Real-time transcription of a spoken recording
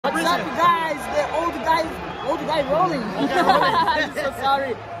What's up, guys? The old guy rolling. I'm so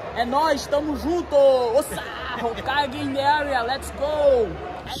sorry. É nóis, tamo junto. Ossa, Hokage in the area. Let's go.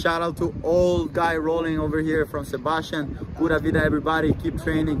 Shout out to old guy rolling over here from Sebastian. Pura vida, everybody. Keep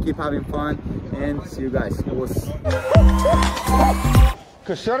training, keep having fun, and see you guys.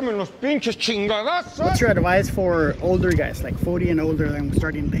 Que se armen los pinches chingasos. What's your advice for older guys, like 40 and older, and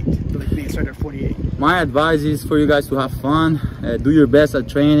starting late, like me, started at 48? My advice is for you guys to have fun, do your best at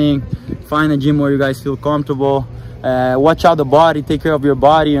training, find a gym where you guys feel comfortable, watch out the body, take care of your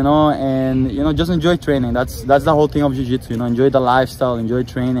body, you know, and you know, just enjoy training. That's the whole thing of jiu-jitsu, you know, enjoy the lifestyle, enjoy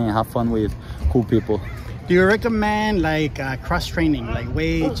training, and have fun with cool people. Do you recommend like cross training, like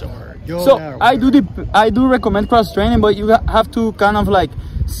weights or yoga? So I do recommend cross training, but you have to kind of like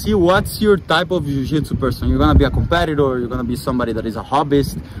see what's your type of jiu-jitsu person. You're gonna be a competitor, you're gonna be somebody that is a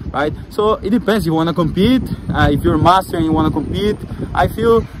hobbyist, right? So it depends. You want to compete, if you're a master and you want to compete, I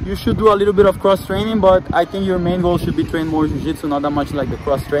feel you should do a little bit of cross training, but I think your main goal should be train more jiu-jitsu, not that much like the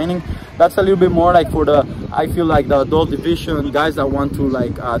cross training. That's a little bit more like for the, I feel like the adult division guys that want to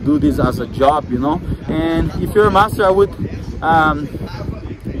like do this as a job, you know. And if you're a master, I would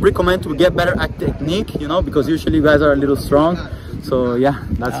recommend to get better at technique, you know, because usually you guys are a little strong. So yeah,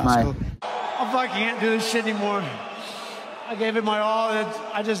 that's my cool. I fucking can't do this shit anymore. I gave it my all.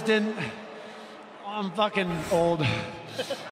 I just didn't. I'm fucking old.